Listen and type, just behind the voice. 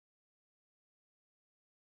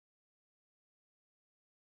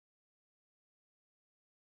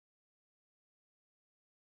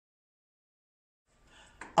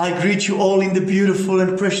I greet you all in the beautiful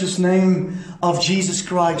and precious name of Jesus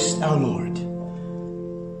Christ our Lord.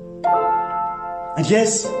 And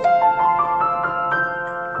yes,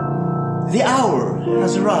 the hour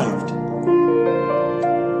has arrived.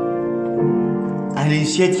 And it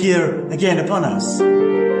is yet here again upon us,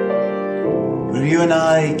 where you and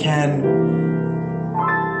I can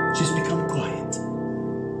just become quiet.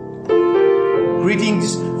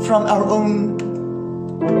 Greetings from our own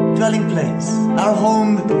dwelling place, our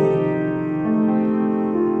home.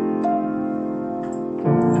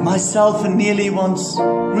 And myself and Neely wants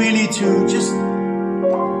really to just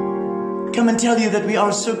come and tell you that we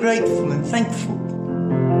are so grateful and thankful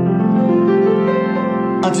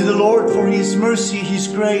unto the Lord for His mercy, His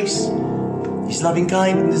grace, His loving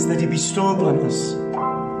kindness that He bestowed upon us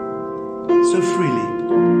so freely.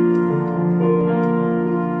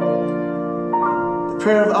 The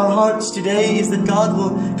prayer of our hearts today is that God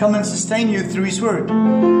will come and sustain you through His Word.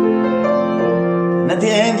 And at the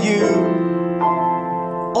end you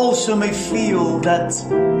also may feel that,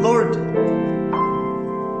 Lord,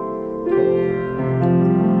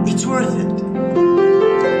 it's worth it.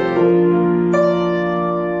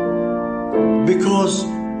 Because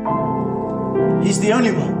He's the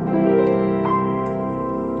only one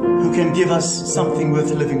who can give us something worth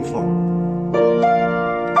living for.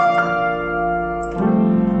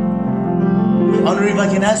 I wonder if I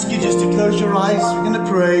can ask you just to close your eyes. We're going to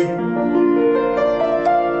pray.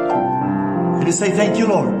 We're going to say thank you,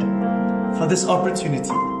 Lord, for this opportunity.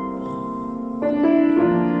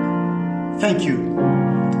 Thank you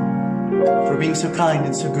for being so kind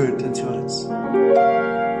and so good unto us.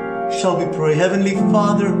 Shall we pray? Heavenly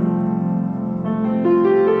Father,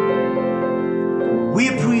 we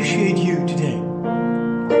appreciate you today.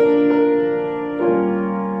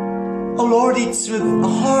 Oh Lord, it's with a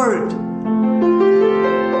heart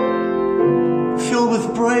filled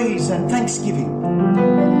with praise and thanksgiving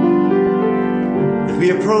that we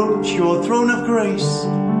approach your throne of grace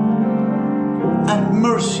and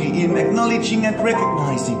mercy in acknowledging and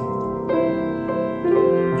recognizing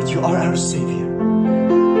that you are our Savior.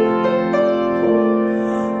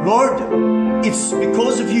 Lord, it's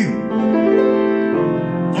because of you.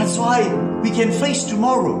 That's why we can face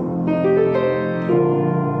tomorrow.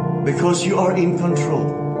 Because you are in control.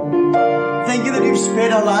 Thank you that you've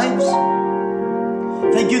spared our lives.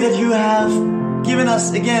 Thank you that you have given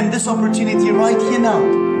us again this opportunity right here now.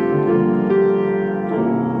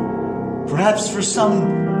 Perhaps for some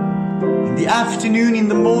in the afternoon, in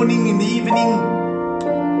the morning, in the evening.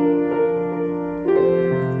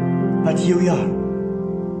 But here we are.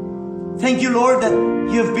 Thank you, Lord, that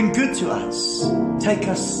you have been good to us. Take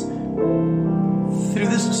us through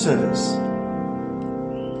this service.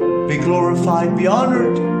 Be glorified, be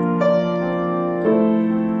honored,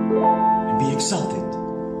 and be exalted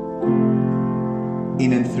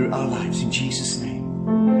in and through our lives in Jesus' name.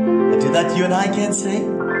 And to that you and I can say,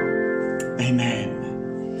 Amen.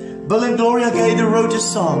 Bill and Gloria Gaynor wrote a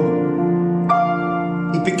song.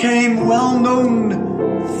 It became well known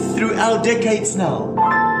throughout decades now.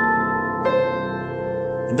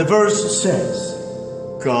 And the verse says,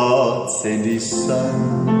 God sent His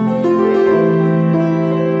Son.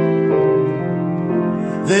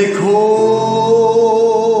 They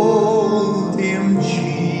called Him Jesus.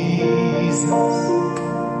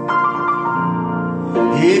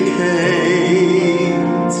 He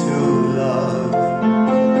came to love,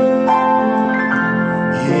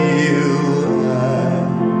 heal and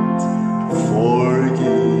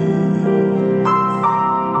forgive.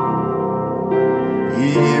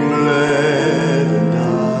 He bled and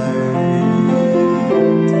died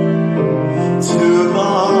to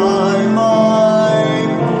buy my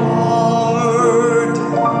pardon.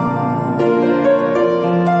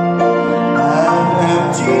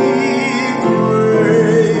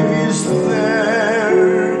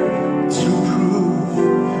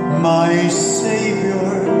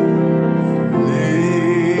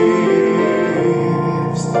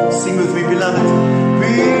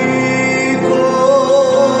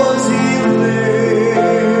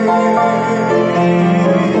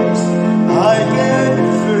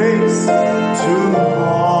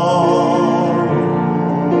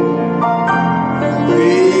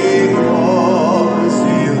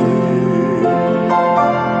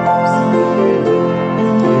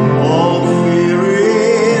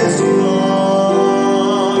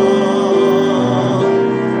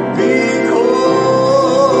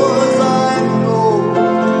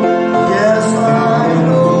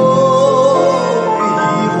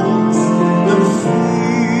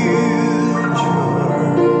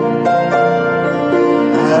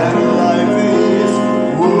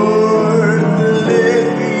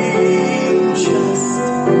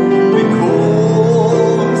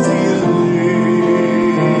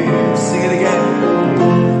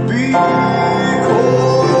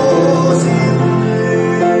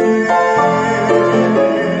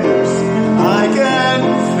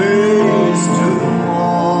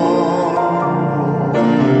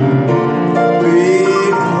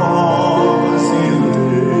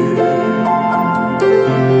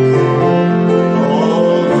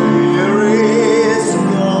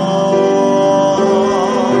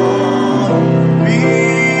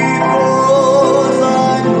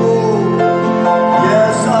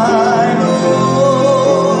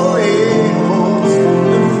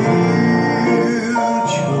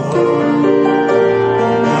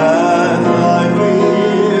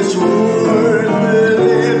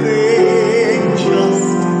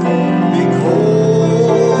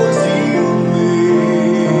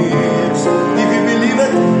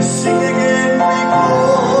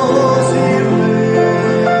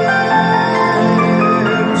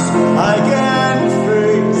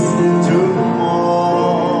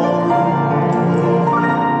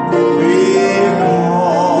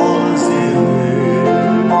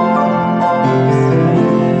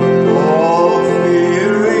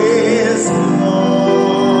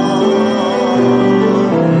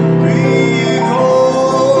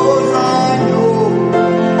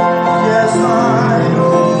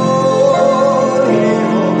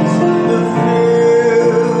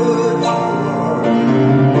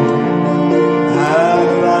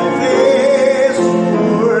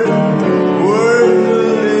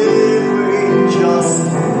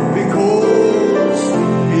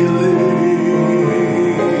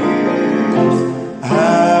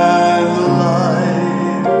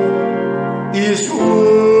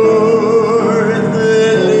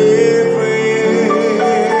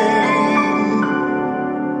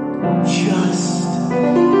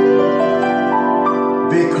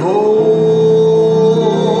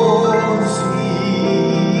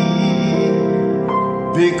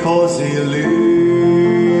 because he lives.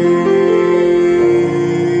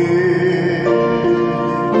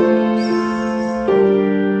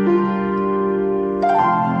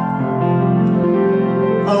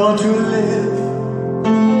 I want to live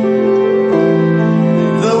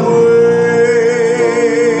the way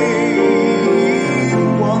he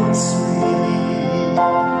wants me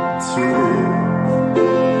to live.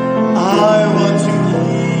 I want to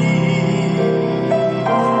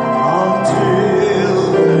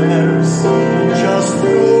until there's just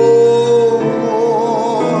no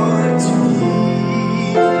more to give.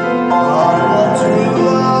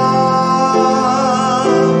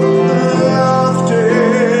 I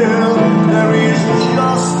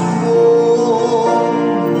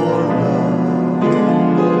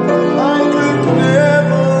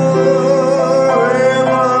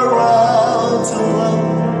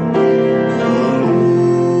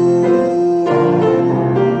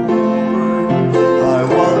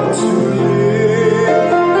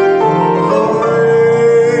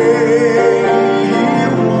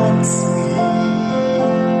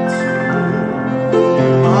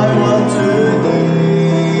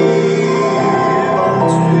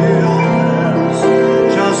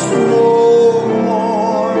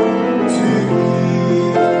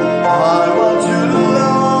want to love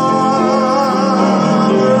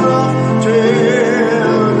till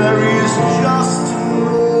there is just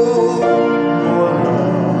no more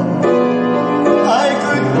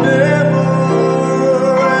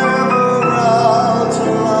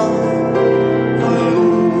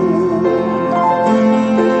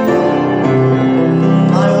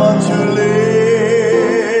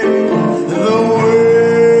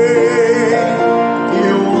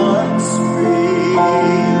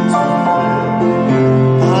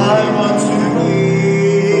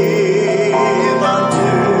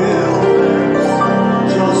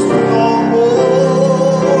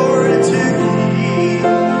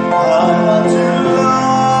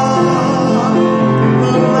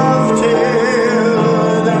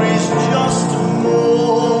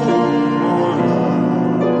love.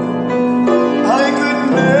 I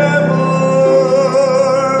could never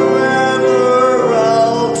ever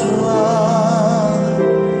outlove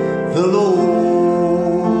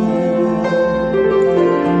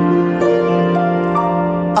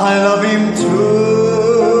I love him too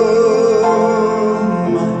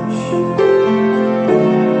much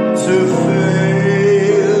to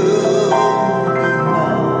fail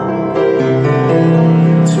now,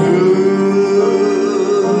 too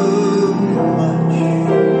much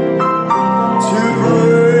to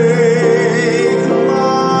break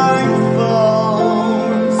my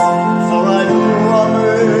vows, for I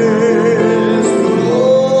promised the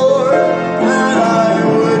Lord that I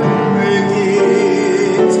would make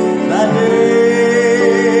it that day.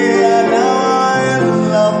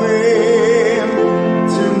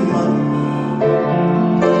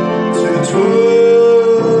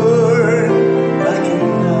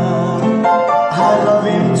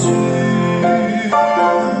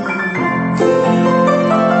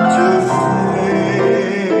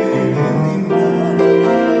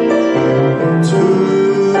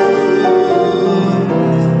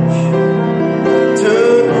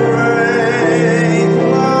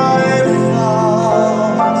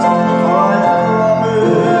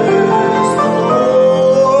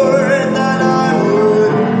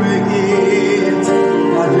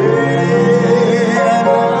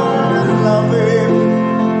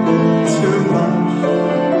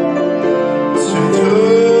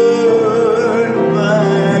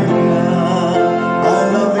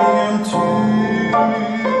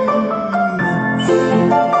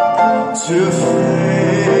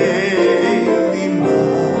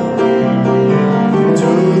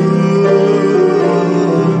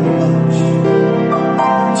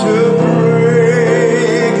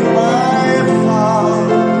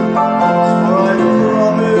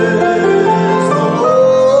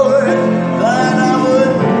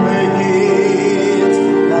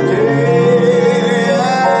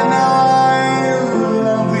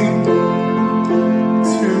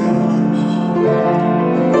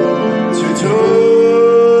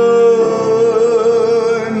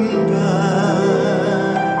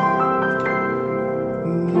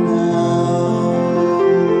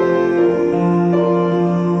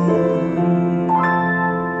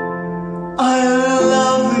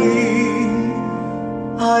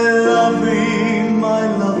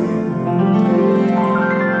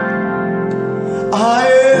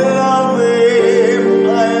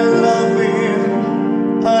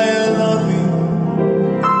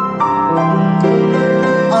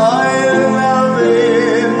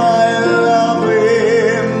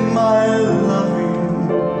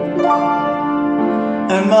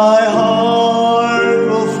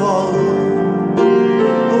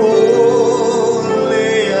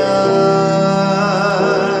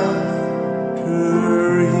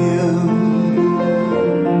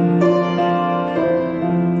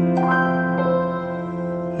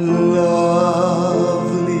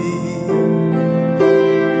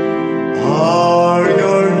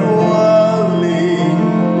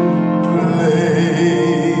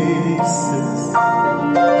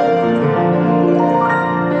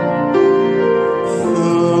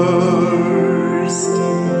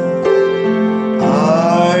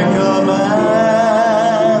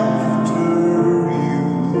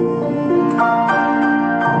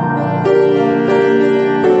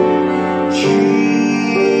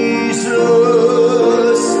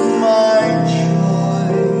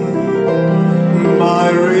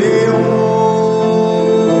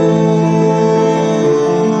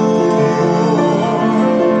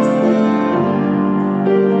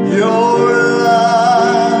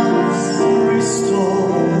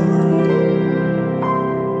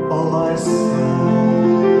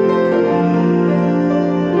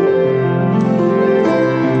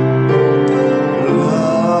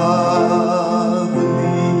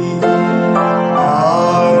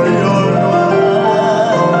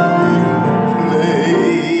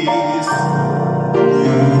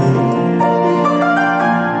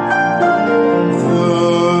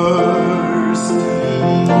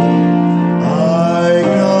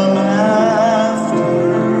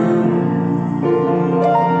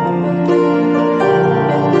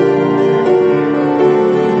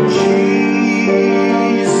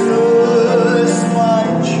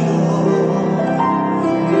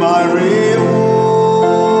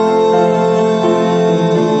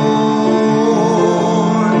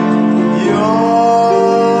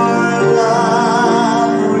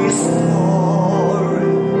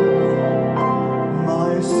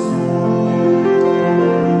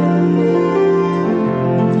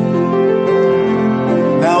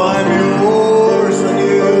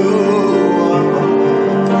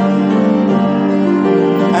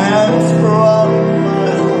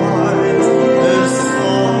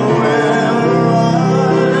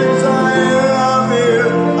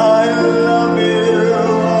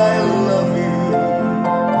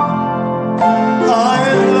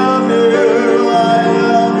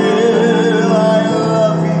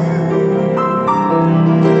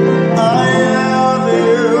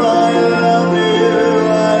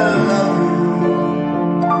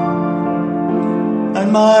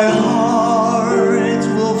 my heart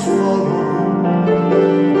will follow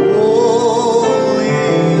only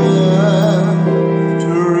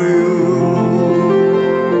after you.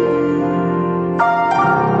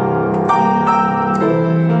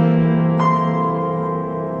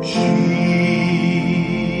 Jesus,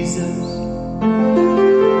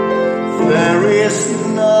 there is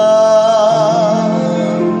none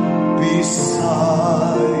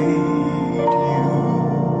beside you.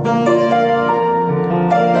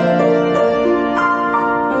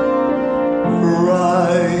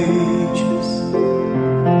 Righteous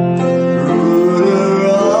ruler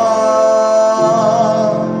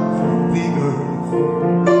of the earth,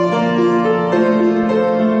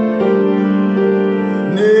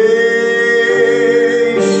 nations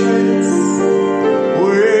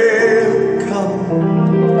will come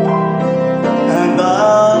and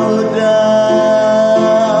bow down.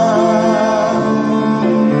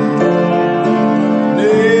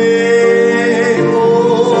 Name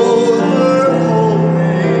over all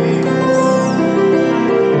names,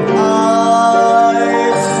 I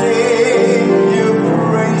sing your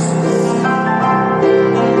praises,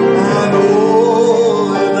 and all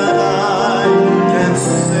that I can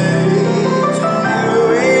say to you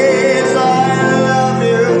is I love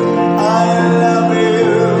you, I love you,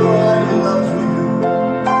 I love you.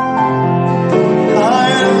 I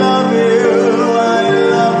love you, I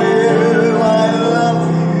love you, I love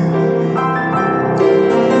you.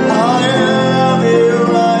 I love you,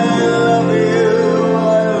 I love you,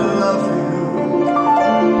 I love you.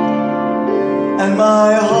 And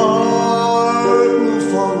my heart will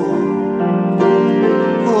follow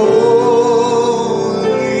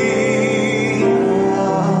only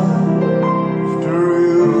after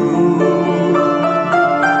you.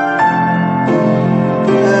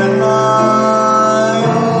 And my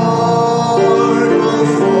heart will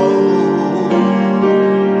follow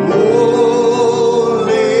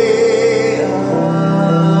only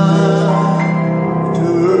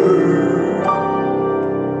after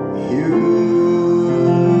you.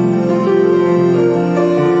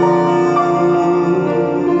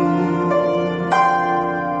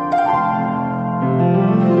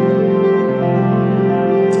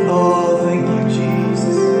 Oh, thank you,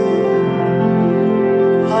 Jesus.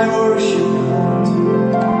 I worship you, Lord.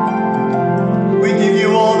 We give you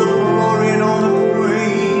all the glory and all the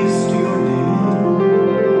praise to your name.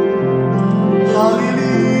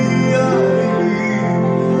 Hallelujah,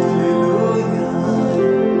 hallelujah, hallelujah.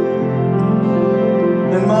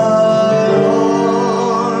 And my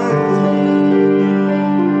heart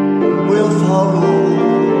will follow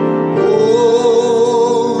only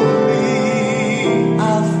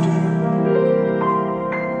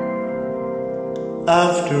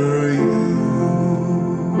after you.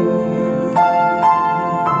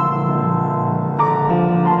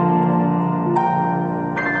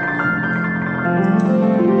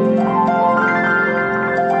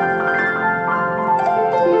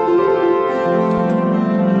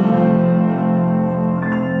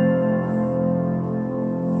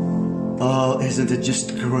 Oh, isn't it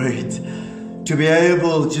just great to be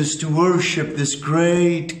able just to worship this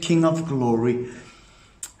great King of Glory,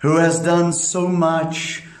 who has done so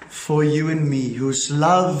much for you and me, whose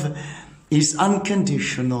love is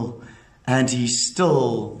unconditional, and he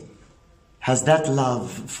still has that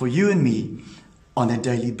love for you and me on a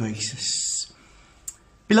daily basis.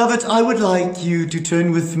 Beloved, I would like you to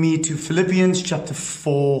turn with me to Philippians chapter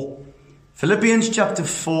 4. Philippians chapter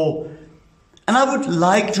 4. And I would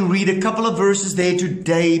like to read a couple of verses there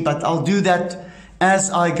today, but I'll do that as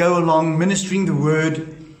I go along ministering the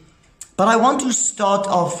word. But I want to start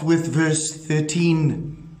off with verse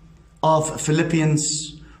 13 of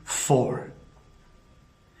Philippians 4.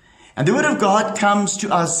 And the word of God comes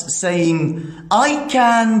to us saying, I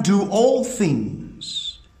can do all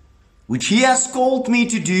things which he has called me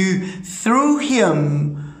to do through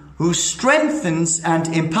him who strengthens and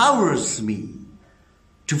empowers me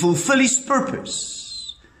to fulfill his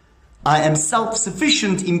purpose. I am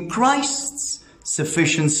self-sufficient in Christ's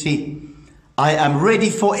sufficiency. I am ready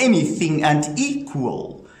for anything and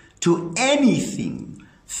equal to anything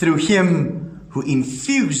through him who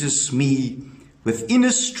infuses me with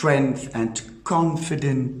inner strength and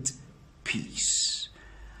confident peace.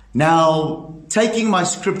 Now, taking my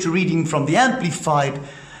scripture reading from the Amplified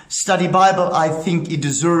Study Bible, I think it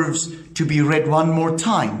deserves to be read one more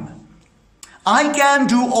time. I can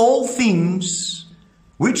do all things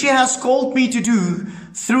which he has called me to do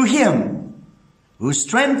through him who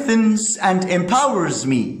strengthens and empowers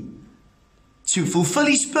me to fulfill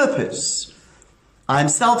his purpose. I am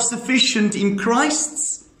self-sufficient in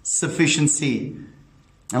Christ's sufficiency.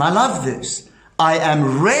 And I love this. I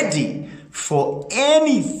am ready for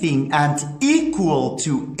anything and equal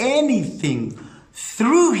to anything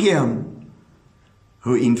through Him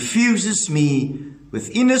who infuses me with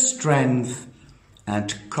inner strength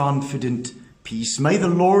and confident peace. May the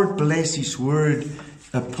Lord bless His word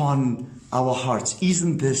upon our hearts.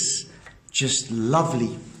 Isn't this just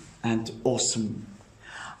lovely and awesome?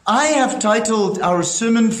 I have titled our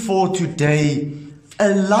sermon for today,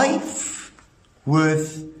 A Life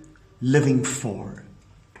Worth Living For.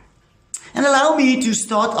 And allow me to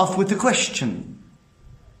start off with a question.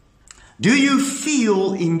 Do you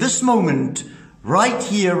feel in this moment, right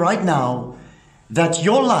here, right now, that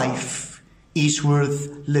your life is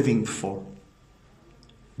worth living for?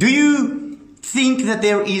 Do you think that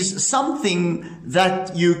there is something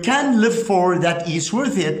that you can live for that is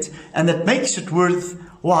worth it and that makes it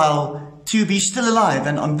worthwhile to be still alive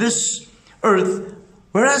and on this earth,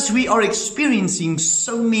 whereas we are experiencing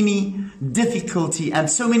so many difficulty and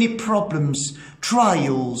so many problems,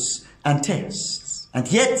 trials and tests,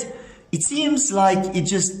 and yet it seems like it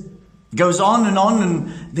just goes on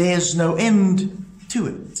and there's no end to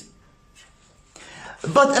it.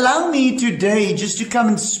 But allow me today just to come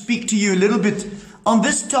and speak to you a little bit on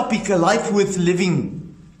this topic, a life worth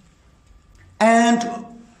living. And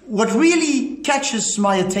what really catches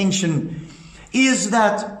my attention is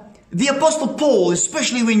that the Apostle Paul,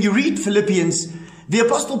 especially when you read Philippians, the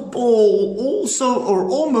Apostle Paul also or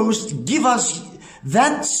almost give us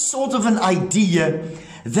that sort of an idea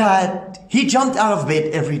that he jumped out of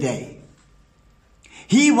bed every day.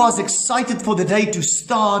 He was excited for the day to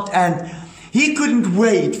start, and he couldn't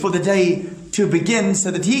wait for the day to begin so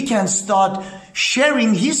that he can start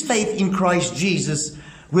sharing his faith in Christ Jesus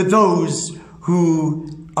with those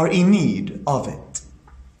who are in need of it.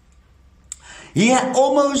 He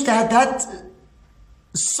almost had that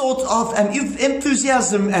sort of an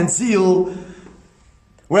enthusiasm and zeal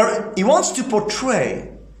where he wants to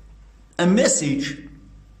portray a message: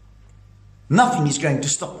 nothing is going to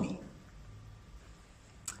stop me.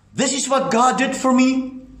 This is what God did for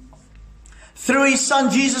me through His Son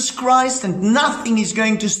Jesus Christ, and nothing is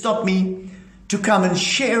going to stop me to come and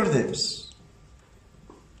share this.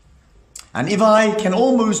 And if I can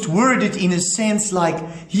almost word it in a sense, like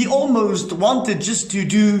he almost wanted just to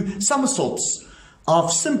do somersaults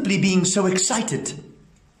of simply being so excited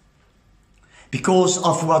because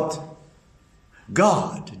of what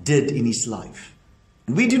God did in his life.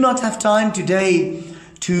 And we do not have time today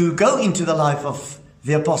to go into the life of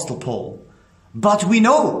the Apostle Paul, but we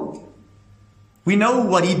know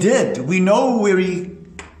what he did. We know where he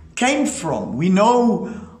came from. We know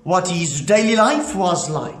what his daily life was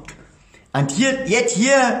like. And yet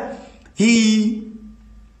here he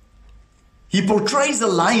portrays a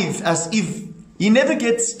life as if he never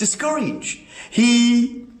gets discouraged.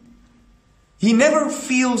 He never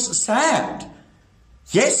feels sad.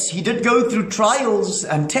 Yes, he did go through trials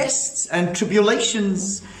and tests and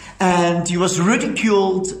tribulations, and he was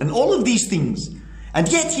ridiculed and all of these things. And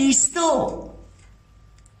yet he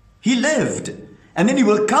lived. And then he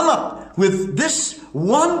will come up with this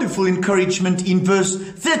wonderful encouragement in verse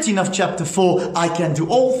 13 of chapter 4. I can do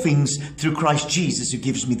all things through Christ Jesus who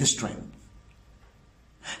gives me the strength.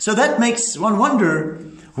 So that makes one wonder,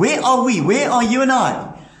 where are we? Where are you and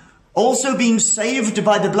I? Also being saved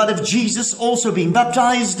by the blood of Jesus, also being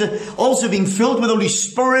baptized, also being filled with the Holy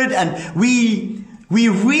Spirit, and we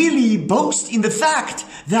really boast in the fact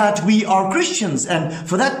that we are Christians, and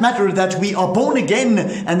for that matter, that we are born again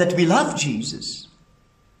and that we love Jesus.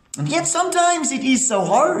 And yet sometimes it is so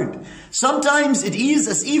hard. Sometimes it is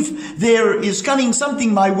as if there is coming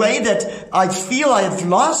something my way that I feel I have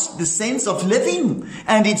lost the sense of living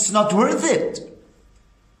and it's not worth it.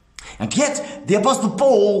 And yet the Apostle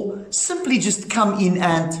Paul simply just come in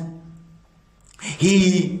and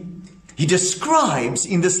he describes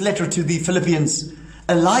in this letter to the Philippians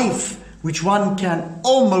a life which one can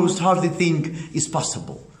almost hardly think is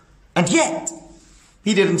possible. And yet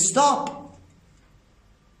he didn't stop.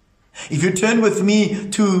 If you turn with me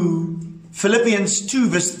to Philippians 2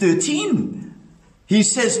 verse 13, he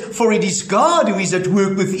says, for it is God who is at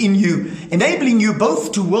work within you, enabling you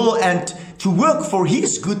both to will and to work for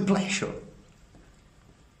his good pleasure.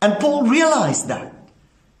 And Paul realized that.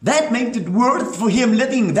 That made it worth for him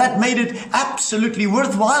living. That made it absolutely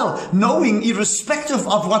worthwhile, knowing irrespective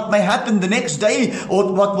of what may happen the next day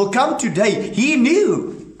or what will come today, he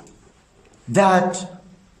knew that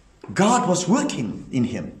God was working in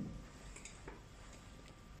him.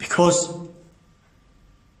 Because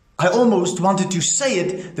I almost wanted to say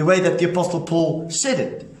it the way that the Apostle Paul said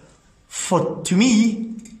it. For to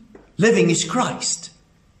me, living is Christ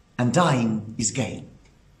and dying is gain.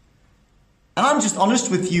 And I'm just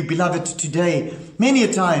honest with you, beloved, today. Many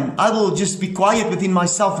a time, I will just be quiet within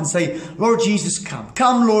myself and say, Lord Jesus, come.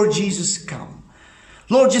 Come, Lord Jesus, come.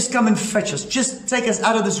 Lord, just come and fetch us. Just take us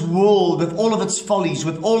out of this world with all of its follies,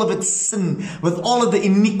 with all of its sin, with all of the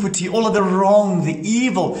iniquity, all of the wrong, the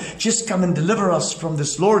evil. Just come and deliver us from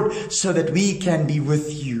this, Lord, so that we can be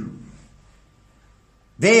with you.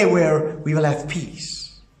 There where we will have peace.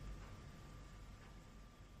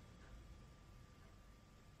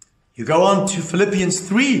 You go on to Philippians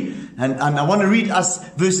 3, and I want to read us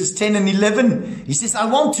verses 10 and 11. He says, I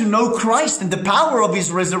want to know Christ and the power of his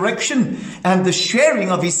resurrection and the sharing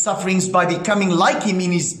of his sufferings by becoming like him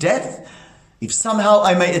in his death, if somehow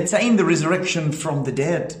I may attain the resurrection from the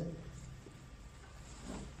dead.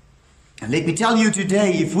 And let me tell you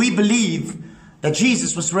today, if we believe that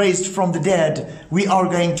Jesus was raised from the dead, we are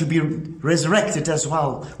going to be resurrected as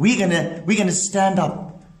well. We're gonna stand up.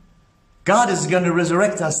 God is going to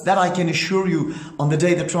resurrect us. That I can assure you on the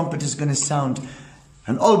day the trumpet is going to sound.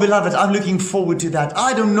 And oh, beloved, I'm looking forward to that.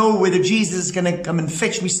 I don't know whether Jesus is going to come and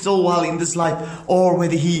fetch me still while in this life, or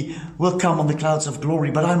whether he will come on the clouds of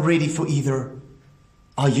glory. But I'm ready for either.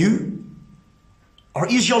 Are you? Or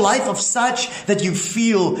is your life of such that you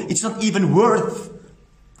feel it's not even worth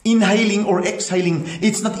inhaling or exhaling?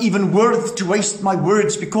 It's not even worth to waste my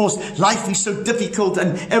words, because life is so difficult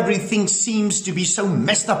and everything seems to be so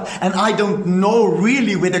messed up, and I don't know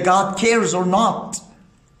really whether God cares or not.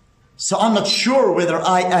 So I'm not sure whether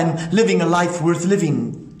I am living a life worth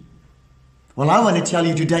living. Well, I want to tell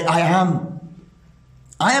you today, I am.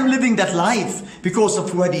 I am living that life because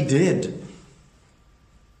of what he did.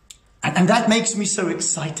 And that makes me so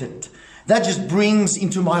excited. That just brings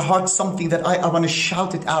into my heart something that I want to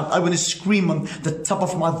shout it out. I want to scream on the top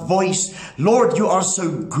of my voice. Lord, you are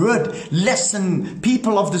so good. Listen,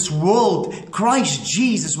 people of this world, Christ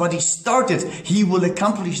Jesus, what he started, he will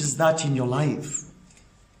accomplish that in your life.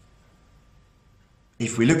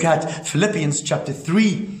 If we look at Philippians chapter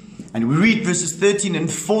 3, and we read verses 13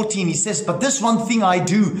 and 14, he says, but this one thing I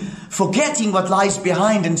do, forgetting what lies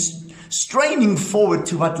behind and straining forward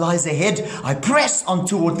to what lies ahead, I press on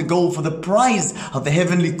toward the goal for the prize of the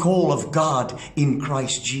heavenly call of God in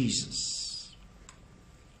Christ Jesus.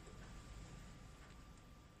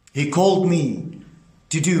 He called me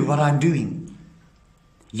to do what I'm doing.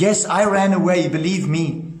 Yes, I ran away, believe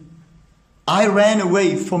me. I ran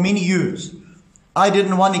away for many years. I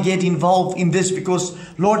didn't want to get involved in this because,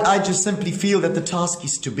 Lord, I just simply feel that the task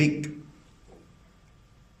is too big.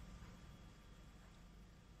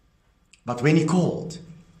 But when he called,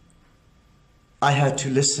 I had to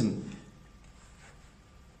listen.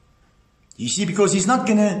 You see, because he's not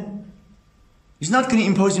gonna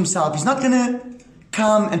impose himself. He's not gonna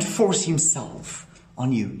come and force himself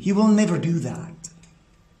on you. He will never do that.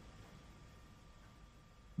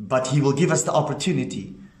 But he will give us the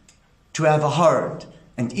opportunity to have a heart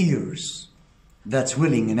and ears that's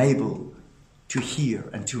willing and able to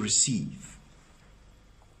hear and to receive.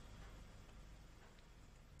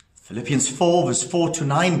 Philippians 4 verse 4 to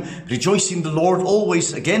 9, rejoice in the Lord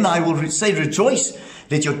always. Again, I will say rejoice.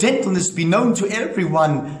 Let your gentleness be known to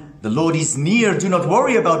everyone. The Lord is near. Do not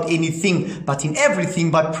worry about anything, but in everything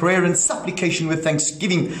by prayer and supplication with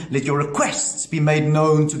thanksgiving, let your requests be made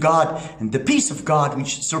known to God. And the peace of God,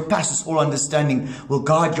 which surpasses all understanding, will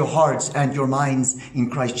guard your hearts and your minds in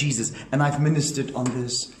Christ Jesus. And I've ministered on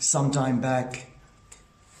this some time back.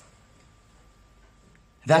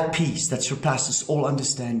 That peace that surpasses all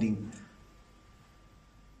understanding.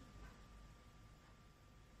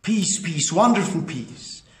 Peace, peace, wonderful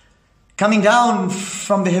peace, coming down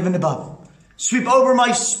from the heaven above. Sweep over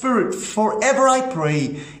my spirit forever, I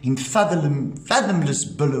pray, in fathomless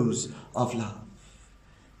billows of love.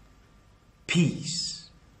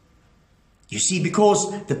 Peace. You see,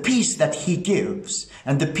 because the peace that he gives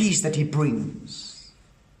and the peace that he brings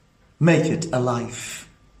make it a life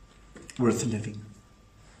worth living.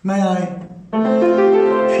 May I?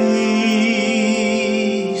 Peace,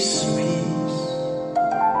 peace,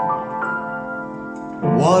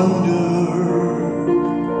 wonderful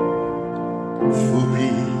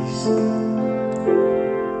peace,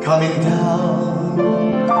 coming down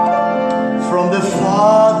from the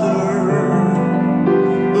Father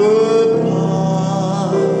above.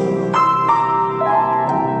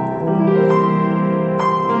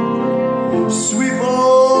 Sweep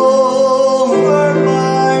over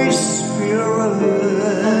my spirit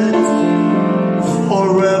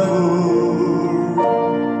forever,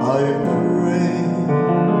 I pray,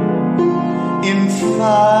 in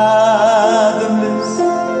fathomless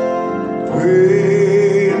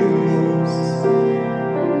billows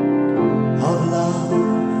of love.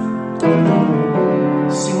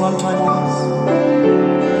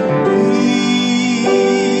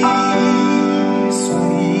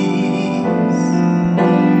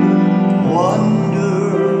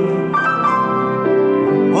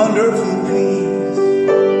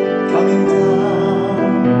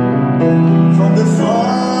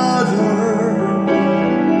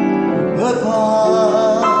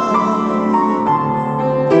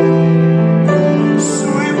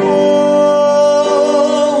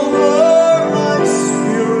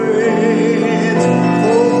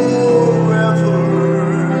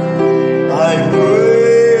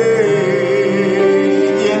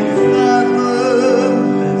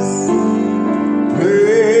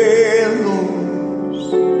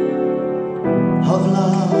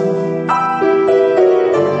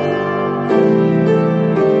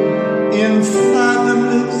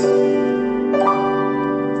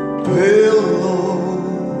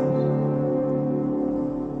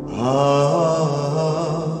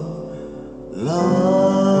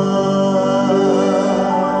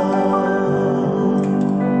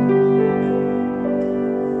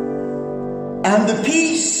 And the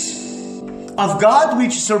peace of God,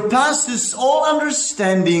 which surpasses all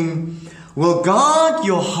understanding, will guard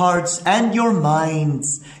your hearts and your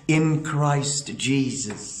minds in Christ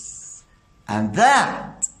Jesus. And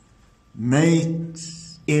that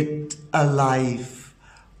makes it a life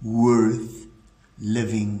worth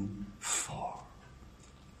living for.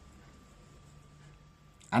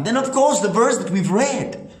 And then, of course, the verse that we've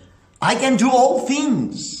read, I can do all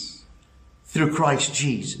things through Christ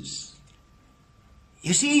Jesus.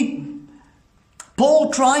 You see,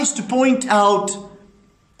 Paul tries to point out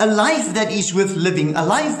a life that is worth living, a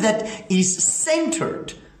life that is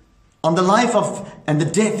centered on the life of and the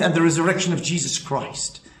death and the resurrection of Jesus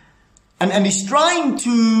Christ. And he's trying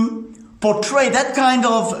to portray that kind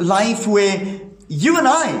of life where you and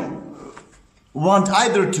I want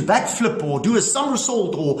either to backflip or do a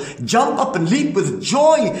somersault or jump up and leap with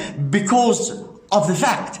joy because of the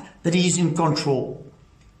fact that he is in control.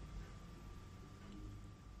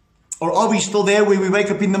 Or are we still there where we wake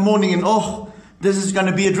up in the morning and, oh, this is going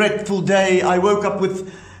to be a dreadful day. I woke up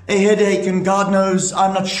with a headache and God knows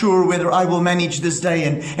I'm not sure whether I will manage this day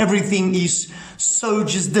and everything is so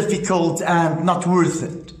just difficult and not worth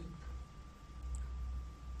it.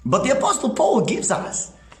 But the Apostle Paul gives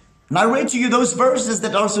us, and I read to you those verses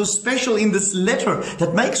that are so special in this letter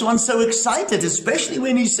that makes one so excited, especially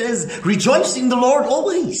when he says, rejoice in the Lord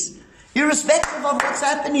always. Irrespective of what's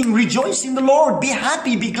happening, rejoice in the Lord. Be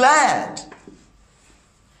happy, be glad.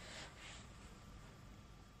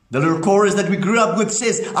 The little chorus that we grew up with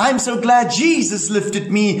says, I'm so glad Jesus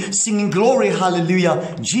lifted me, singing glory,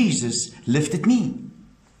 hallelujah. Jesus lifted me.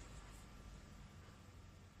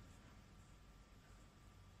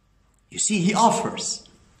 You see, he offers,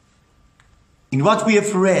 in what we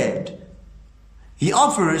have read, he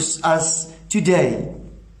offers us today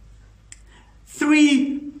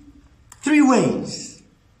three ways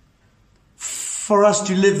for us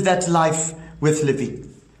to live that life worth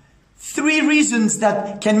living. 3 reasons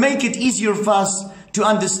that can make it easier for us to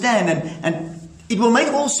understand, and it will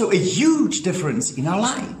make also a huge difference in our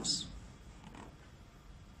lives.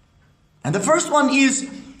 And the first one is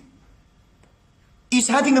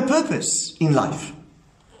having a purpose in life.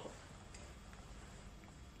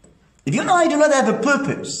 If you and I do not have a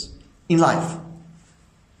purpose in life,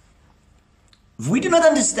 if we do not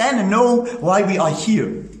understand and know why we are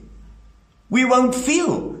here, we won't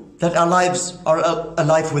feel that our lives are a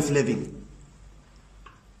life worth living.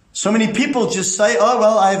 So many people just say, oh,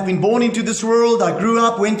 well, I've been born into this world. I grew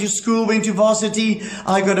up, went to school, went to varsity.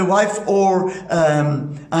 I got a wife or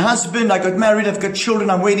a husband. I got married. I've got children.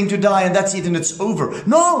 I'm waiting to die and that's it and it's over.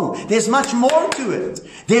 No, there's much more to it.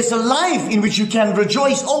 There's a life in which you can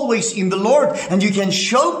rejoice always in the Lord and you can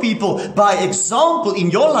show people by example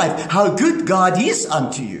in your life how good God is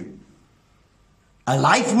unto you. A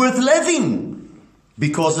life worth living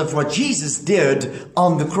because of what Jesus did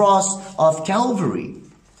on the cross of Calvary.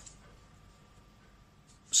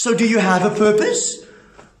 So do you have a purpose?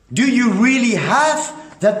 Do you really have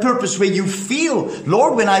that purpose where you feel,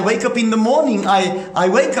 Lord, when I wake up in the morning, I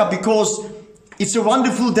wake up because it's a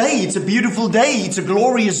wonderful day. It's a beautiful day. It's a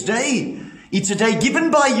glorious day. It's a day given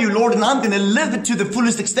by you, Lord, and I'm going to live it to the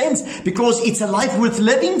fullest extent because it's a life worth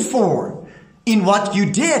living for in what you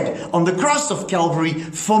did on the cross of Calvary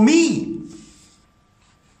for me.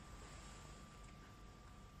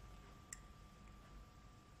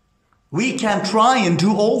 We can try and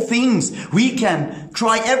do all things. We can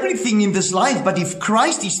try everything in this life, but if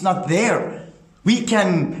Christ is not there, we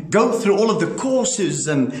can go through all of the courses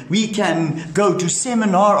and we can go to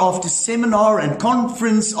seminar after seminar and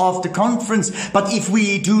conference after conference. But if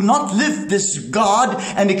we do not live this God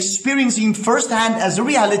and experience Him firsthand as a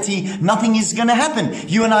reality, nothing is going to happen.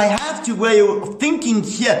 You and I have to way of thinking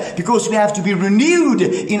here because we have to be renewed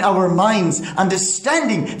in our minds,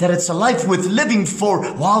 understanding that it's a life worth living for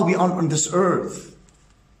while we are on this earth.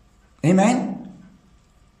 Amen.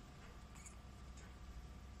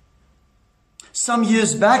 Some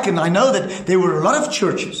years back, and I know that there were a lot of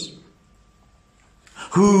churches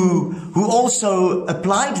who also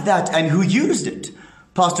applied that and who used it.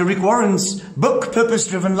 Pastor Rick Warren's book, Purpose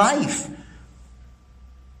Driven Life.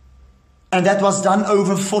 And that was done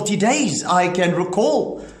over 40 days, I can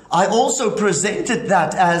recall. I also presented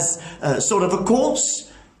that as sort of a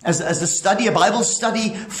course, as a study, a Bible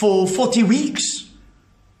study for 40 weeks.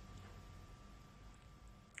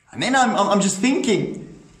 And then I'm just thinking,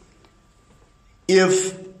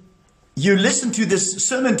 if you listen to this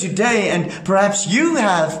sermon today and perhaps you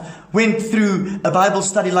have went through a Bible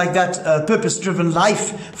study like that, Purpose-Driven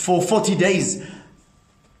Life for 40 days,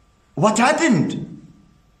 what happened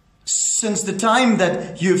since the time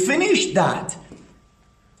that you finished that?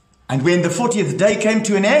 And when the 40th day came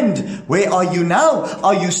to an end, where are you now?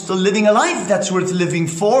 Are you still living a life that's worth living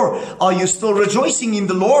for? Are you still rejoicing in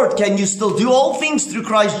the Lord? Can you still do all things through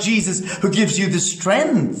Christ Jesus who gives you the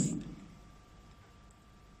strength?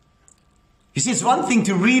 You see, it's one thing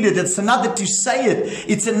to read it, it's another to say it,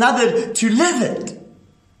 it's another to live it.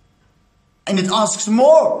 And it asks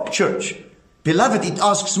more, church. Beloved, it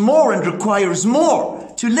asks more and requires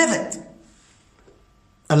more to live it.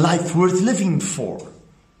 A life worth living for.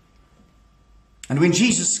 And when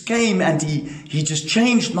Jesus came and he just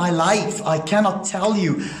changed my life, I cannot tell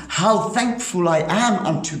you how thankful I am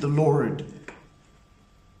unto the Lord.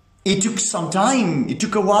 It took some time, it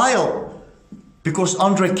took a while, because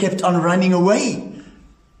Andre kept on running away.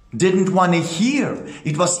 Didn't want to hear.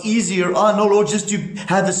 It was easier, oh no Lord, just to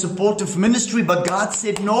have a supportive ministry. But God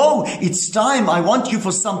said, no, it's time. I want you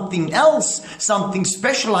for something else, something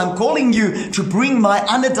special. I'm calling you to bring my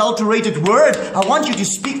unadulterated word. I want you to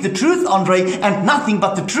speak the truth, Andre, and nothing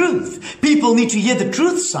but the truth. People need to hear the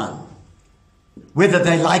truth, son. Whether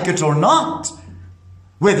they like it or not.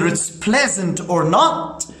 Whether it's pleasant or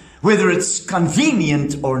not. Whether it's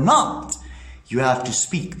convenient or not. You have to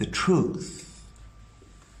speak the truth.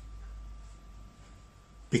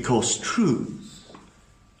 Because truth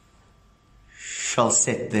shall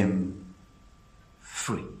set them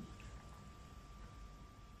free.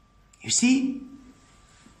 You see,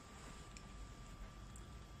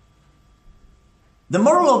 the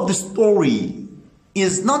moral of the story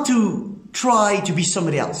is not to try to be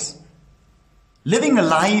somebody else. Living a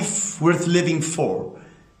life worth living for.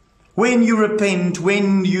 When you repent,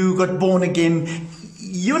 when you got born again,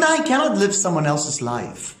 you and I cannot live someone else's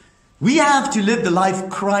life. We have to live the life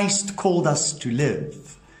Christ called us to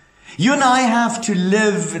live. You and I have to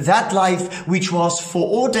live that life which was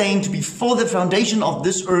foreordained before the foundation of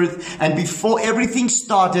this earth and before everything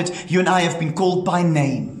started. You and I have been called by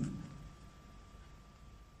name.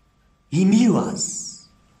 He knew us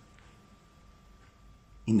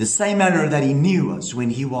in the same manner that he knew us when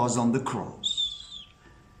he was on the cross.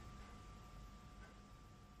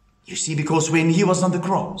 You see, because when he was on the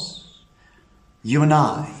cross, you and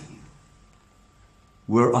I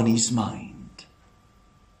were on his mind.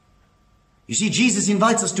 You see, Jesus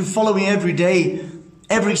invites us to follow him every day,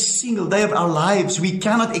 every single day of our lives. We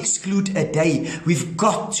cannot exclude a day. We've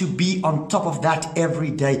got to be on top of that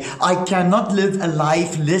every day. I cannot live a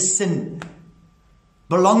life, listen,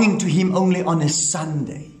 belonging to him only on a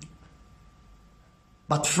Sunday.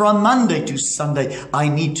 But from Monday to Sunday, I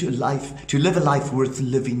need to live a life worth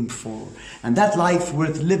living for. And that life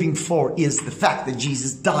worth living for is the fact that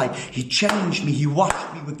Jesus died. He changed me. He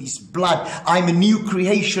washed me with his blood. I'm a new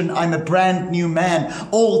creation. I'm a brand new man.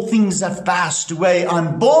 All things have passed away.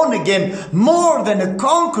 I'm born again, more than a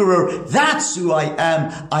conqueror. That's who I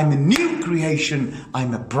am. I'm a new creation.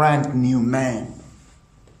 I'm a brand new man.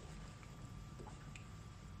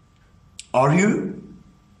 Are you?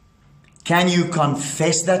 Can you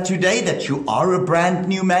confess that today, that you are a brand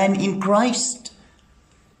new man in Christ?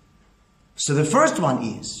 So the first one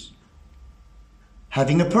is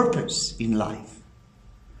having a purpose in life.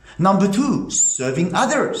 Number two, serving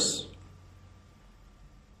others.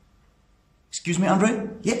 Excuse me, Andre?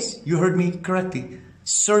 Yes, you heard me correctly.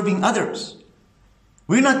 Serving others.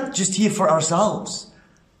 We're not just here for ourselves.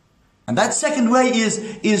 And that second way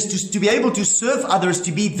is to be able to serve others,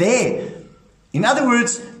 to be there. In other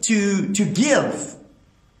words, to give,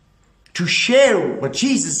 to share what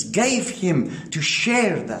Jesus gave him, to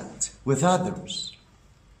share that with others.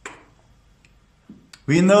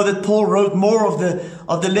 We know that Paul wrote more of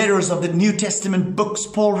the letters of the New Testament books.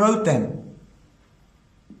 Paul wrote them.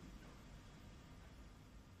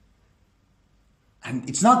 And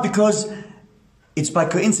it's not because it's by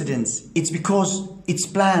coincidence. It's because it's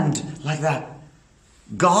planned like that.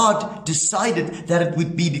 God decided that it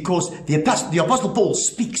would be because the Apostle Paul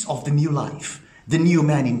speaks of the new life, the new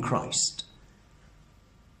man in Christ.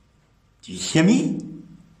 Do you hear me?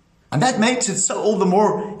 And that makes it so all the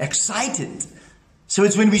more excited. So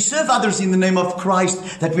it's when we serve others in the name of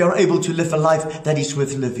Christ that we are able to live a life that is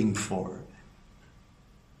worth living for.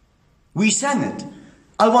 We sang it.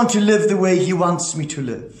 I want to live the way he wants me to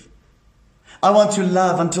live. I want to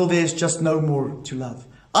love until there's just no more to love.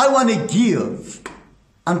 I want to give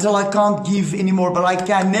until I can't give anymore, but I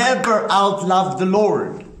can never outlove the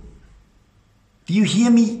Lord. Do you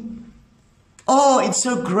hear me? Oh, it's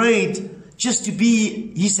so great just to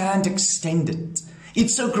be his hand extended.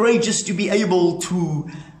 It's so great just to be able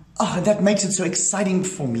to, that makes it so exciting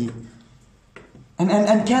for me.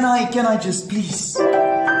 And can I just please?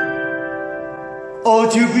 Oh,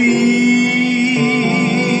 to be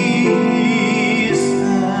his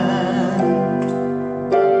hand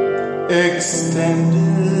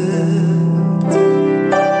extended,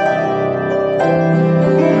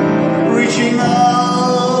 reaching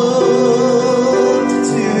out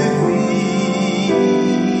to thee,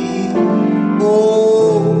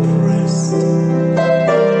 oppressed.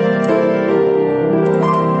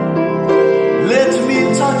 Let me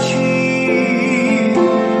touch him,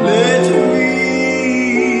 let me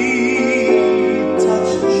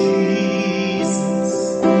touch Jesus,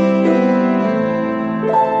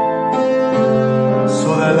 so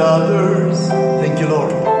that others, thank you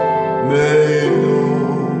Lord, may know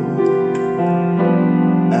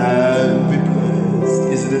and be blessed.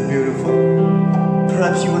 Isn't it beautiful?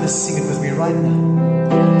 Perhaps you want to sing it with me right now.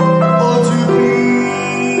 Oh, to be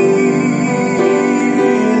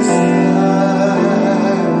his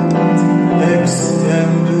hand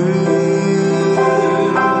extended,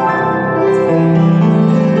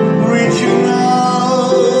 reaching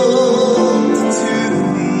out to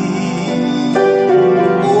thee,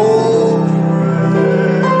 oh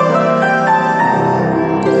prayer.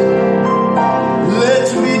 Let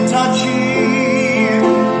me touch him,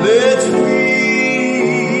 let me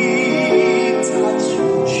touch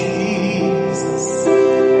Jesus,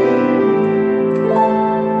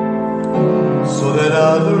 so that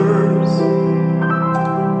others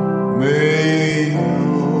may know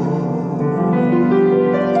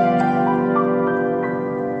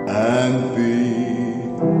and be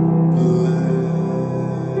blessed.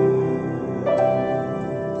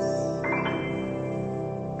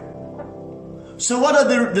 So what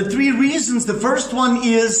are the three reasons? The first one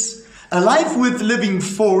is a life with living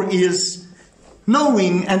for is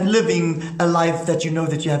knowing and living a life that you know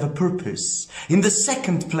that you have a purpose. In the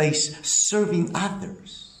second place, serving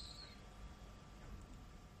others.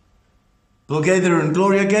 Bill Gaither and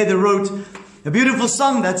Gloria Gaither wrote a beautiful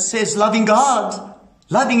song that says, loving God,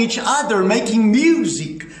 loving each other, making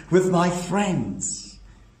music with my friends.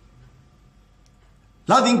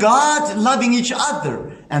 Loving God, loving each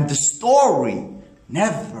other, and the story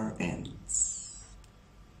never ends.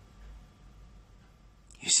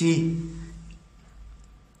 You see,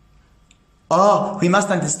 we must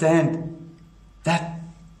understand that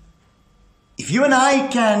if you and I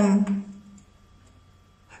can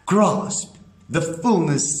grasp the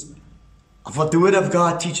fullness of what the Word of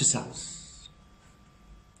God teaches us,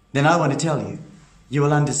 then I want to tell you, you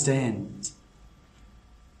will understand.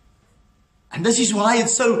 And this is why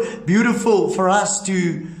it's so beautiful for us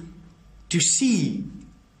to see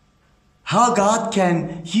how God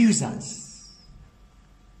can use us.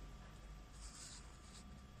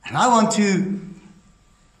 And I want you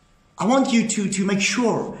to make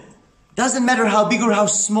sure, doesn't matter how big or how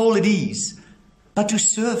small it is, but to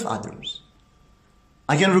serve others.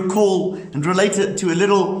 I can recall and relate it to a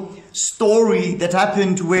little story that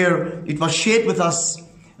happened where it was shared with us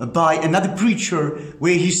by another preacher,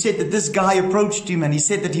 where he said that this guy approached him and he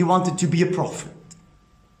said that he wanted to be a prophet.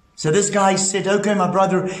 So this guy said, okay, my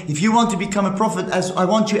brother, if you want to become a prophet,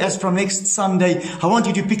 as from next Sunday, I want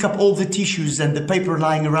you to pick up all the tissues and the paper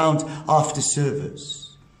lying around after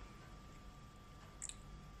service.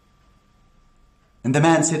 And the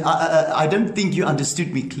man said, I don't think you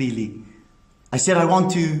understood me clearly. I said, I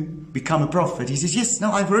want to become a prophet. He says, yes,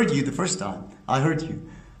 no, I heard you the first time. I heard you.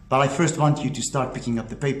 But I first want you to start picking up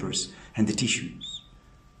the papers and the tissues.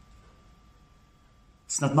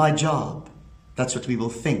 It's not my job. That's what we will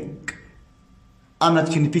think. I'm not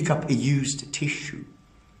going to pick up a used tissue.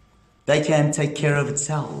 They can take care of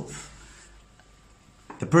itself.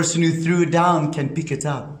 The person who threw it down can pick it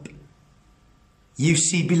up. You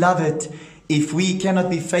see, beloved, if we cannot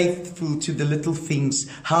be faithful to the little things,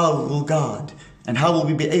 how will God and how will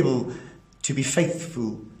we be able to be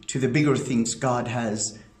faithful to the bigger things God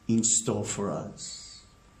has in store for us?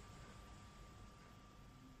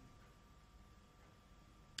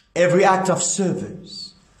 Every act of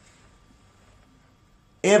service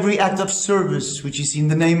which is in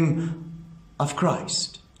the name of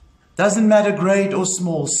Christ, doesn't matter great or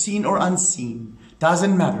small, seen or unseen,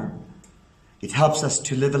 doesn't matter. It helps us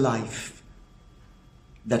to live a life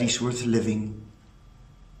that is worth living.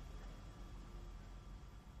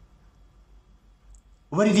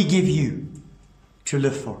 What did He give you to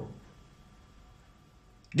live for?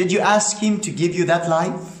 Did you ask Him to give you that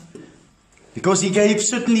life? Because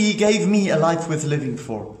certainly He gave me a life worth living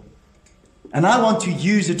for. And I want to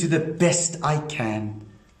use it to the best I can.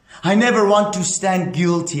 I never want to stand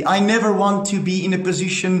guilty. I never want to be in a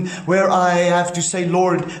position where I have to say,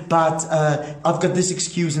 Lord, but I've got this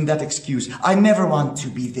excuse and that excuse. I never want to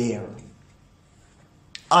be there.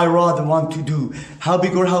 I rather want to do, how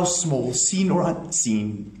big or how small, seen or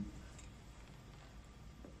unseen.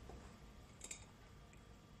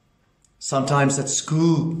 Sometimes at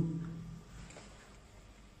school,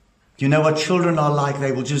 you know what children are like.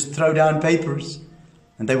 They will just throw down papers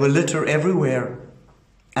and they will litter everywhere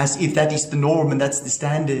as if that is the norm and that's the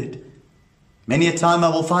standard. Many a time I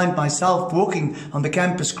will find myself walking on the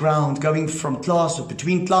campus ground, going from class or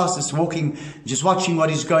between classes, walking, just watching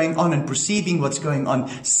what is going on and perceiving what's going on,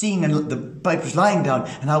 seeing the papers lying down,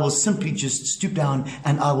 and I will simply just stoop down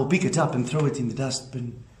and I will pick it up and throw it in the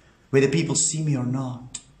dustbin, whether people see me or not.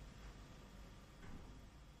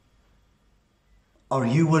 Are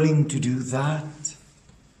you willing to do that?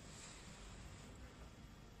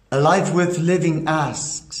 A life worth living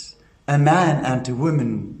asks a man and a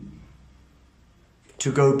woman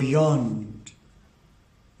to go beyond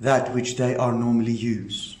that which they are normally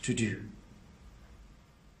used to do.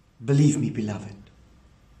 Believe me, beloved.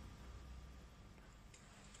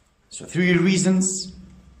 So 3 reasons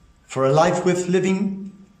for a life worth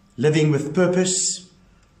living: living with purpose,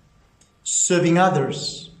 serving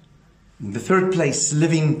others. In the third place,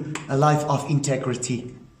 living a life of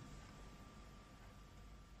integrity.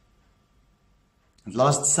 And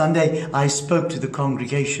last Sunday, I spoke to the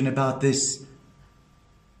congregation about this.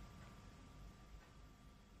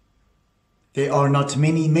 There are not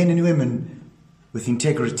many men and women with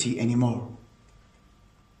integrity anymore.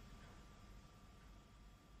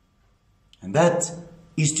 And that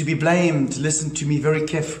is to be blamed, listen to me very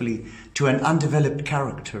carefully, to an undeveloped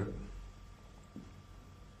character.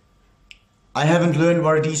 I haven't learned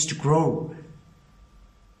what it is to grow.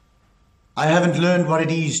 I haven't learned what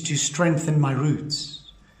it is to strengthen my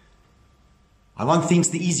roots. I want things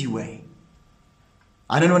the easy way.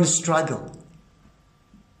 I don't want to struggle.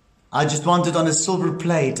 I just want it on a silver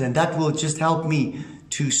plate, and that will just help me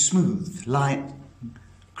to smooth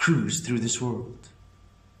cruise through this world.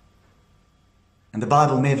 And the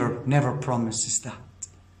Bible never promises that.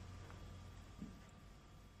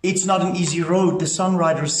 It's not an easy road. The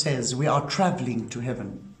songwriter says we are traveling to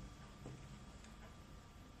heaven,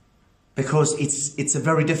 because it's a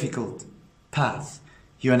very difficult path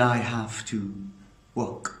you and I have to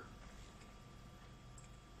walk.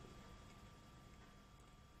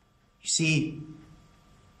 You see,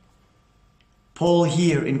 Paul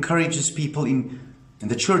here encourages people in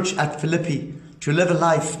the church at Philippi to live a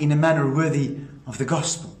life in a manner worthy of the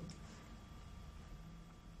gospel.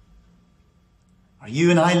 Are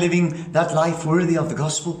you and I living that life worthy of the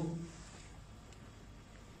gospel?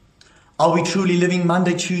 Are we truly living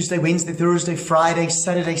Monday, Tuesday, Wednesday, Thursday, Friday,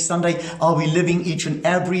 Saturday, Sunday? Are we living each and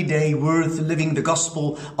every day worth living the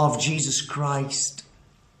gospel of Jesus Christ?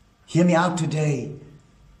 Hear me out today.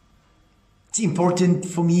 It's important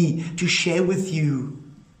for me to share with you.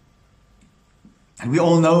 And we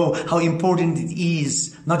all know how important it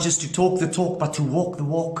is, not just to talk the talk, but to walk the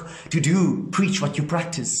walk, to preach what you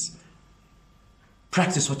practice.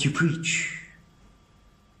 Practice what you preach.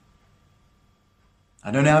 I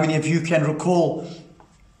don't know how many of you can recall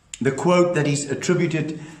the quote that is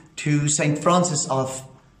attributed to Saint Francis of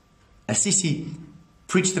Assisi: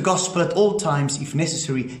 preach the gospel at all times, if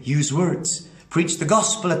necessary, use words. Preach the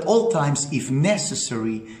gospel at all times, if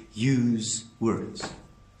necessary, use words.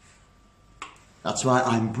 That's why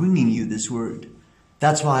I'm bringing you this word.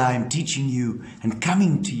 That's why I'm teaching you and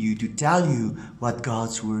coming to you to tell you what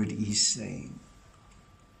God's word is saying.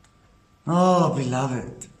 Oh,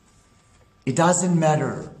 beloved, it doesn't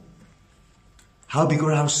matter how big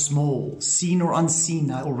or how small, seen or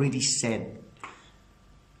unseen, I already said.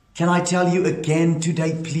 Can I tell you again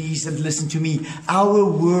today, please, and listen to me? Our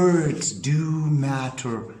words do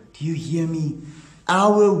matter. Do you hear me?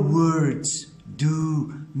 Our words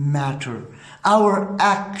do matter. Our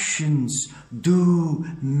actions do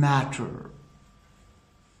matter.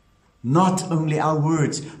 Not only our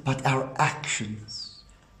words, but our actions.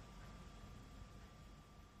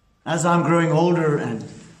 As I'm growing older and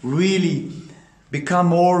really become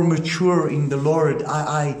more mature in the Lord,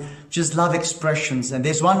 I just love expressions. And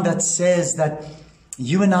there's one that says that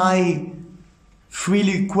you and I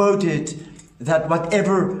freely quoted that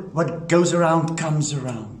what goes around comes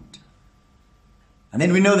around. And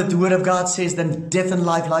then we know that the word of God says that death and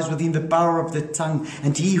life lies within the power of the tongue,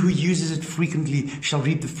 and he who uses it frequently shall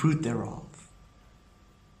reap the fruit thereof.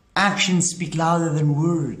 Actions speak louder than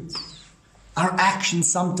words. Our action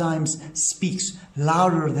sometimes speaks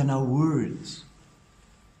louder than our words.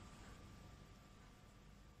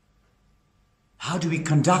 How do we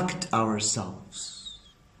conduct ourselves?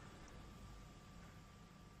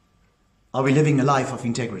 Are we living a life of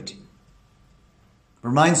integrity?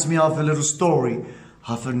 Reminds me of a little story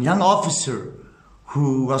of a young officer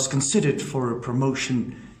who was considered for a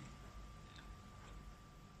promotion,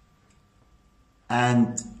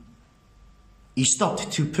 and he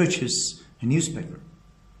stopped to purchase a newspaper.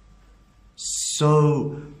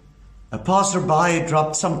 So a passerby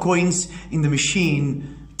dropped some coins in the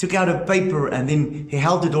machine, took out a paper, and then he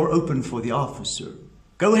held the door open for the officer.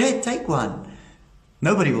 "Go ahead, take one.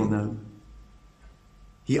 Nobody will know,"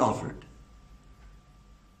 he offered.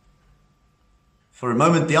 For a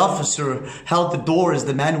moment, the officer held the door as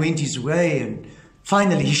the man went his way, and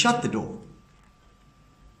finally he shut the door.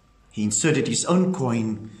 He inserted his own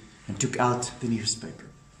coin and took out the newspaper.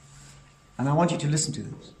 And I want you to listen to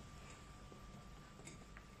this.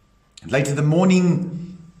 And later the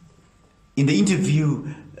morning, in the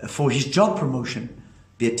interview for his job promotion,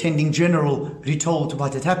 the attending general retold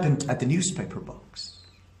what had happened at the newspaper box.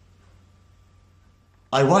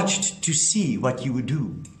 "I watched to see what you would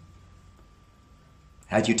do.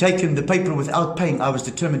 Had you taken the paper without paying, I was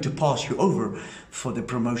determined to pass you over for the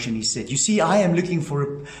promotion," he said. "You see, I am looking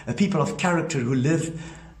for a people of character who live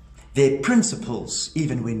their principles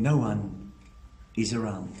even when no one is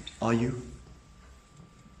around." Are you?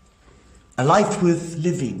 A life worth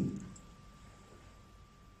living.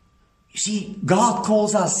 You see, God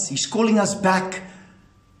calls us, He's calling us back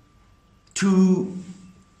to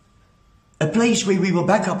a place where we will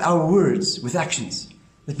back up our words with actions,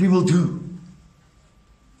 that we will do.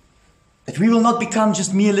 That we will not become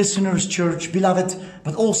just mere listeners, church, beloved,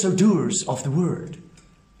 but also doers of the word.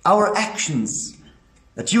 Our actions,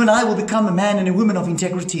 that you and I will become a man and a woman of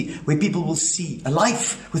integrity, where people will see a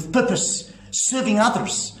life with purpose, serving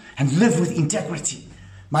others, and live with integrity.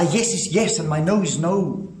 My yes is yes and my no is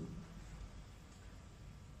no.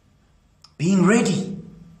 Being ready.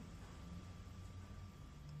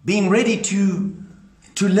 Being ready to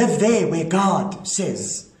live there where God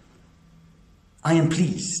says, "I am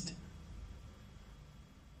pleased."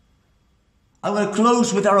 I want to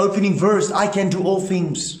close with our opening verse. I can do all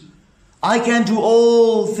things. I can do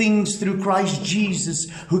all things through Christ Jesus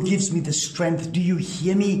who gives me the strength. Do you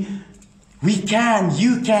hear me? We can,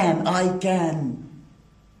 you can, I can.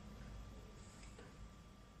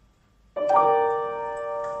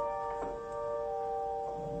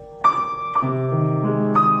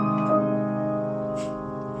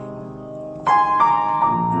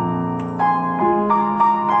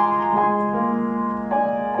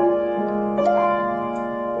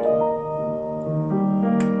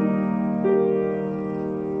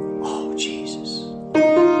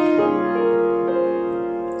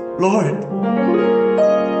 Lord,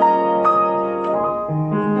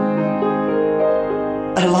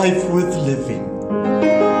 a life worth living.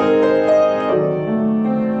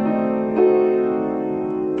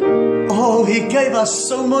 Oh, He gave us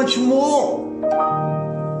so much more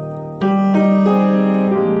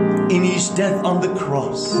in His death on the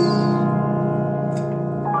cross.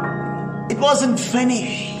 It wasn't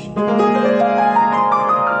finished.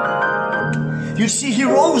 You see, He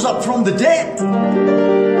rose up from the dead.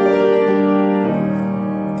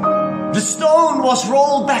 The stone was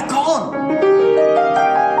rolled back on.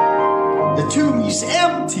 The tomb is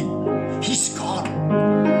empty. He's gone.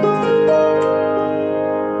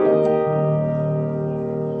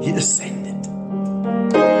 He ascended.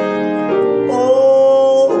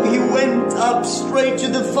 Oh, He went up straight to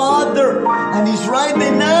the Father, and He's right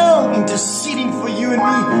there now, interceding for you and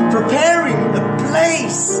me, preparing a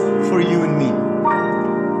place for you and me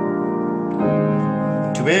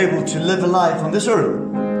to be able to live a life on this earth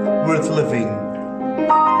worth living.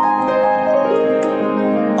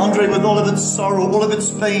 Andre, with all of its sorrow, all of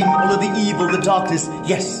its pain, all of the evil, the darkness,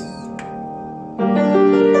 yes.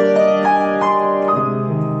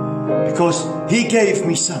 Because He gave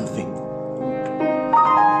me something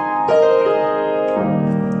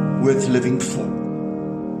worth living for.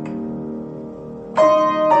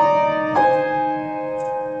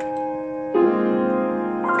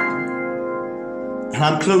 And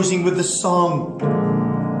I'm closing with the song.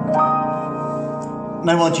 And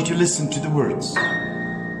I want you to listen to the words.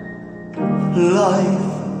 Life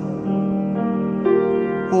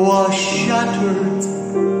was shattered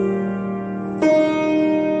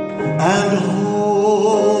and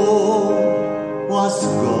hope was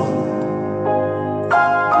gone,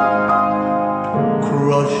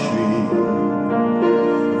 crushing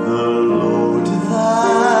the load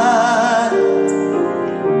that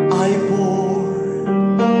I bore.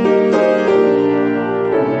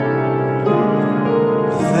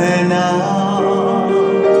 Then out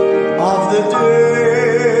of the dirt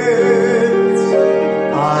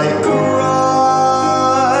I cried,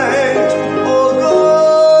 oh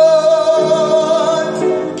God,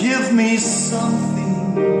 give me something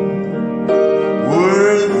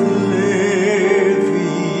worth living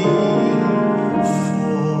for.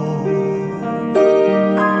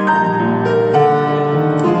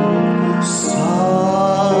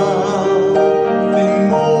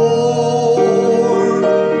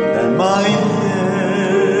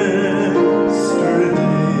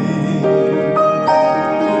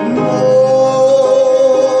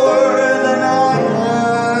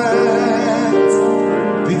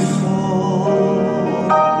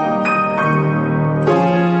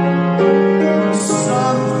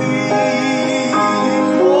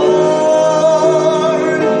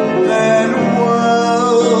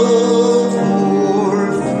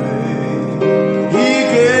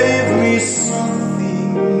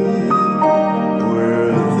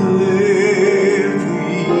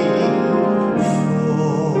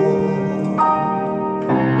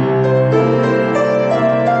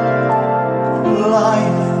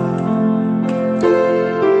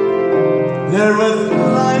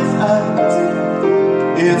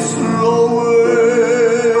 its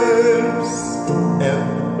lowest ebb.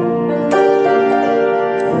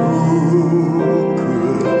 Who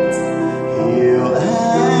could heal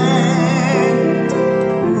and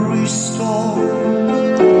restore?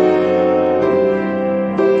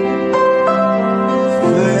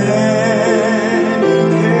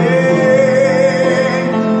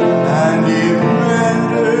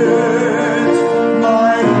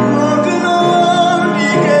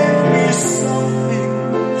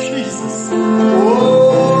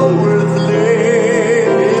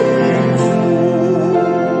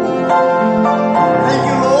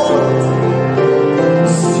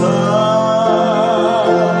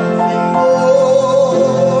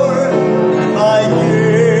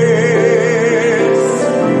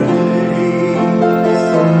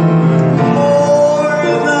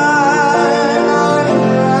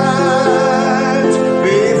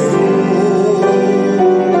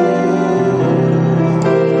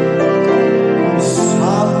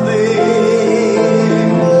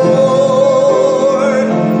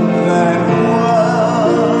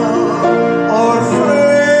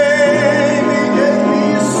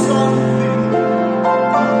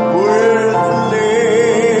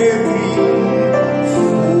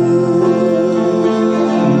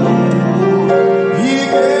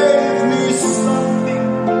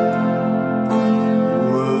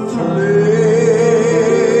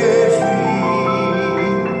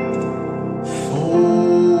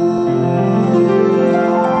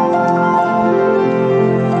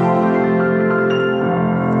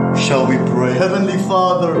 Shall we pray? Heavenly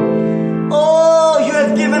Father, oh, you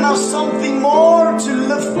have given us something more to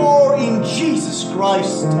live for in Jesus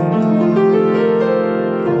Christ.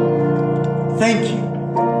 Thank you.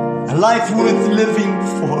 A life worth living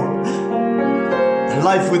for. A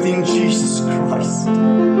life within Jesus Christ.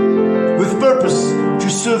 With purpose to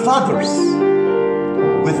serve others.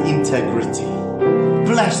 With integrity.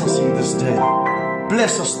 Bless us in this day.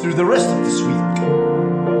 Bless us through the rest of this week.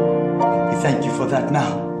 We thank you for that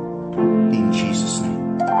now. In Jesus'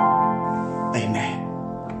 name.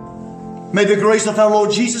 Amen. May the grace of our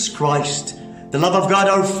Lord Jesus Christ, the love of God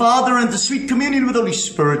our Father, and the sweet communion with the Holy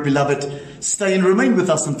Spirit, beloved, stay and remain with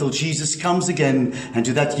us until Jesus comes again. And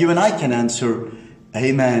to that you and I can answer,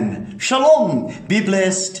 Amen. Shalom. Be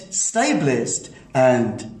blessed, stay blessed,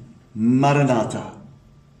 and Maranatha.